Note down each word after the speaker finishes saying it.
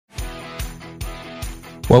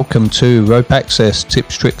Welcome to Rope Access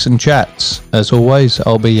Tips, Tricks and Chats. As always,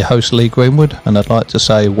 I'll be your host Lee Greenwood, and I'd like to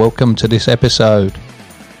say welcome to this episode.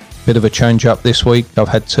 Bit of a change up this week. I've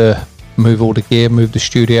had to move all the gear, move the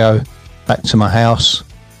studio back to my house.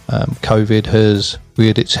 COVID has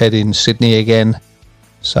reared its head in Sydney again,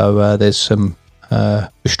 so there's some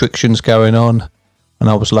restrictions going on, and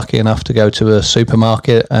I was lucky enough to go to a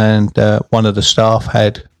supermarket, and one of the staff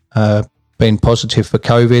had been positive for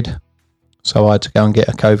COVID. So I had to go and get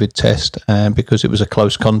a COVID test, and because it was a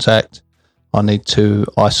close contact, I need to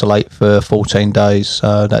isolate for 14 days.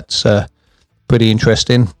 So that's pretty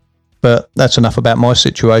interesting. But that's enough about my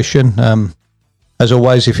situation. As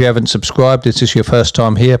always, if you haven't subscribed, this is your first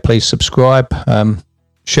time here, please subscribe.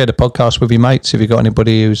 Share the podcast with your mates. If you've got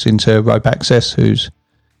anybody who's into rope access, who's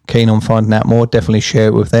keen on finding out more, definitely share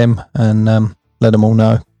it with them and let them all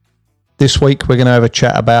know. This week, we're going to have a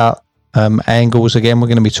chat about angles again. We're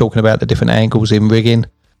going to be talking about the different angles in rigging.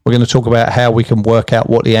 We're going to talk about how we can work out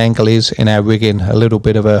what the angle is in our rigging, a little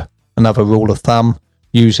bit of another rule of thumb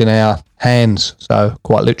using our hands, so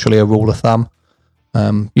quite literally a rule of thumb,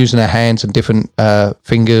 using our hands and different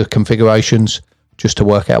finger configurations just to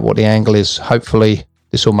work out what the angle is. Hopefully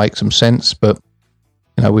this will make some sense, but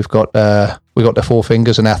you know, we've got the four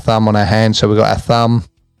fingers and our thumb on our hand, so we've got our thumb,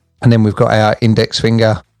 and then we've got our index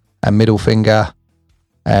finger, our middle finger,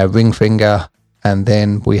 our ring finger, and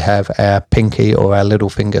then we have our pinky or our little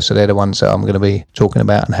finger. So they're the ones that I'm going to be talking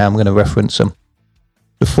about and how I'm going to reference them.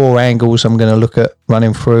 The four angles I'm going to look at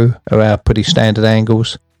running through are our pretty standard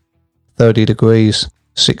angles: 30 degrees,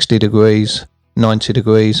 60 degrees, 90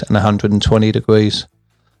 degrees, and 120 degrees.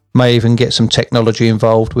 May even get some technology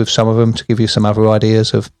involved with some of them to give you some other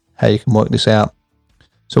ideas of how you can work this out.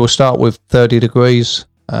 So we'll start with 30 degrees.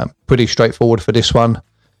 Pretty straightforward for this one.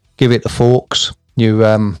 Give it the forks. You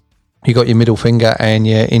got your middle finger and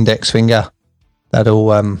your index finger.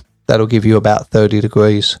 That'll give you about 30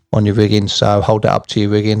 degrees on your rigging. So hold it up to your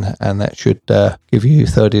rigging, and that should give you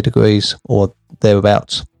 30 degrees or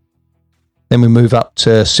thereabouts. Then we move up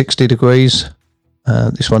to 60 degrees.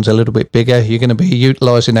 This one's a little bit bigger. You're going to be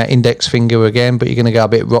utilising that index finger again, but you're going to go a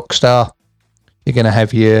bit rock star. You're going to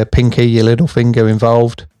have your pinky, your little finger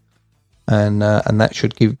involved, and that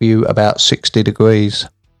should give you about 60 degrees.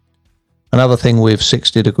 Another thing with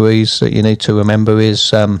 60 degrees that you need to remember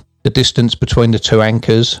is the distance between the two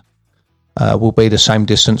anchors will be the same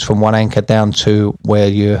distance from one anchor down to where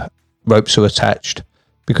your ropes are attached.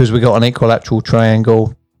 Because we've got an equilateral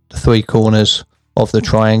triangle, the three corners of the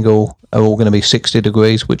triangle are all going to be 60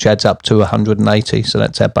 degrees, which adds up to 180. So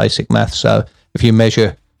that's our basic math. So if you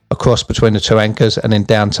measure across between the two anchors and then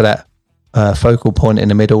down to that focal point in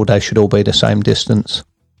the middle, they should all be the same distance.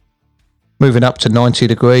 Moving up to 90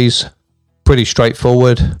 degrees. Pretty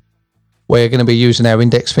straightforward. We're going to be using our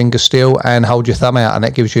index finger still and hold your thumb out, and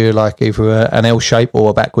that gives you like either an L shape or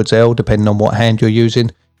a backwards L depending on what hand you're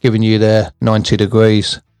using, giving you the 90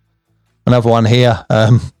 degrees. Another one here,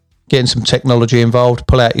 getting some technology involved.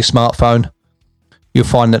 Pull out your smartphone. You'll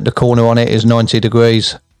find that the corner on it is 90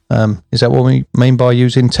 degrees. Is that what we mean by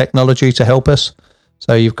using technology to help us?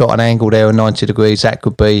 So you've got an angle there of 90 degrees. That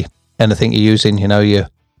could be anything you're using, you know, your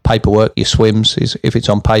paperwork, your swims, if it's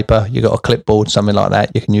on paper, you've got a clipboard, something like that,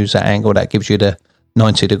 you can use that angle. That gives you the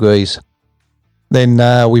 90 degrees. Then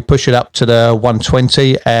we push it up to the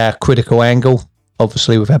 120, our critical angle.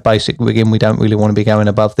 Obviously with our basic rigging, we don't really want to be going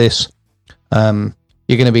above this. You're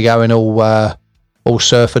going to be going all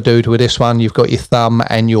surfer dude with this one. You've got your thumb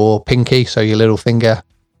and your pinky, so your little finger,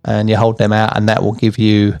 and you hold them out, and that will give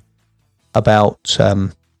you about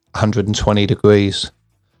 120 degrees.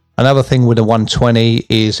 Another thing with the 120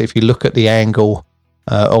 is if you look at the angle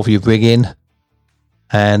of your rigging,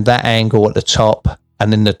 and that angle at the top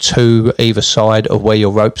and then the two either side of where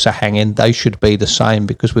your ropes are hanging, they should be the same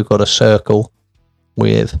because we've got a circle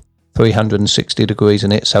with 360 degrees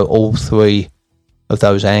in it. So all three of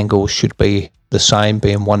those angles should be the same,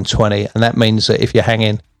 being 120. And that means that if you're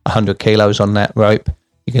hanging 100 kilos on that rope,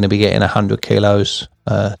 you're going to be getting 100 kilos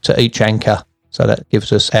to each anchor. So that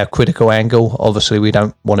gives us our critical angle. Obviously, we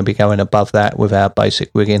don't want to be going above that with our basic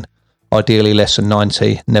rigging. Ideally less than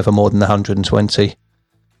 90, never more than 120.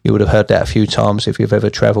 You would have heard that a few times if you've ever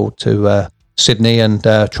travelled to Sydney and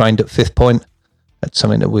trained at Fifth Point. That's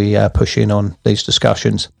something that we push in on these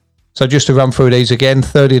discussions. So just to run through these again,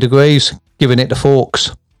 30 degrees, giving it the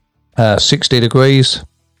forks. 60 degrees,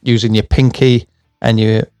 using your pinky and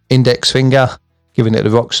your index finger, giving it the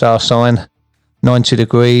rock star sign. 90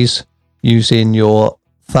 degrees, using your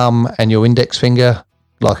thumb and your index finger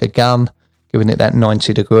like a gun, giving it that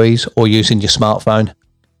 90 degrees, or using your smartphone.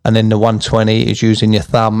 And then the 120 is using your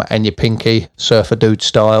thumb and your pinky, surfer dude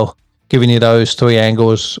style, giving you those 3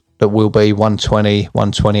 angles that will be 120,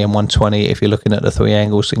 120 and 120 if you're looking at the 3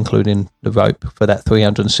 angles, including the rope for that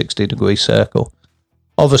 360 degree circle.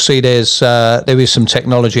 Obviously, there is some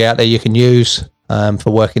technology out there you can use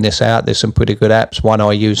for working this out. There's some pretty good apps. One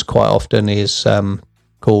I use quite often is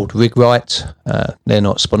called RigRight. They're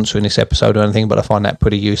not sponsoring this episode or anything, but I find that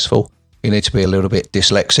pretty useful. You need to be a little bit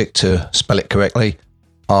dyslexic to spell it correctly.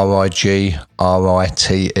 RIGRITE,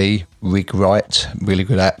 RigRight. Really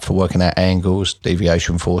good app for working out angles,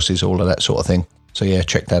 deviation forces, all of that sort of thing. So yeah,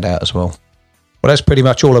 check that out as well. Well, that's pretty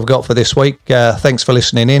much all I've got for this week. Thanks for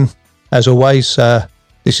listening in. As always,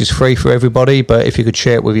 this is free for everybody, but if you could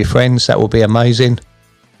share it with your friends, that would be amazing.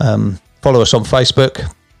 Follow us on Facebook,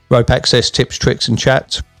 Rope Access Tips, Tricks and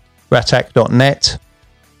Chats, rattack.net.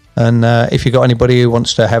 And if you've got anybody who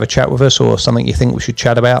wants to have a chat with us or something you think we should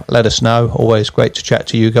chat about, let us know. Always great to chat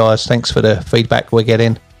to you guys. Thanks for the feedback we're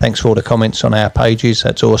getting. Thanks for all the comments on our pages.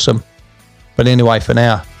 That's awesome. But anyway, for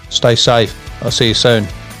now, stay safe. I'll see you soon.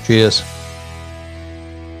 Cheers.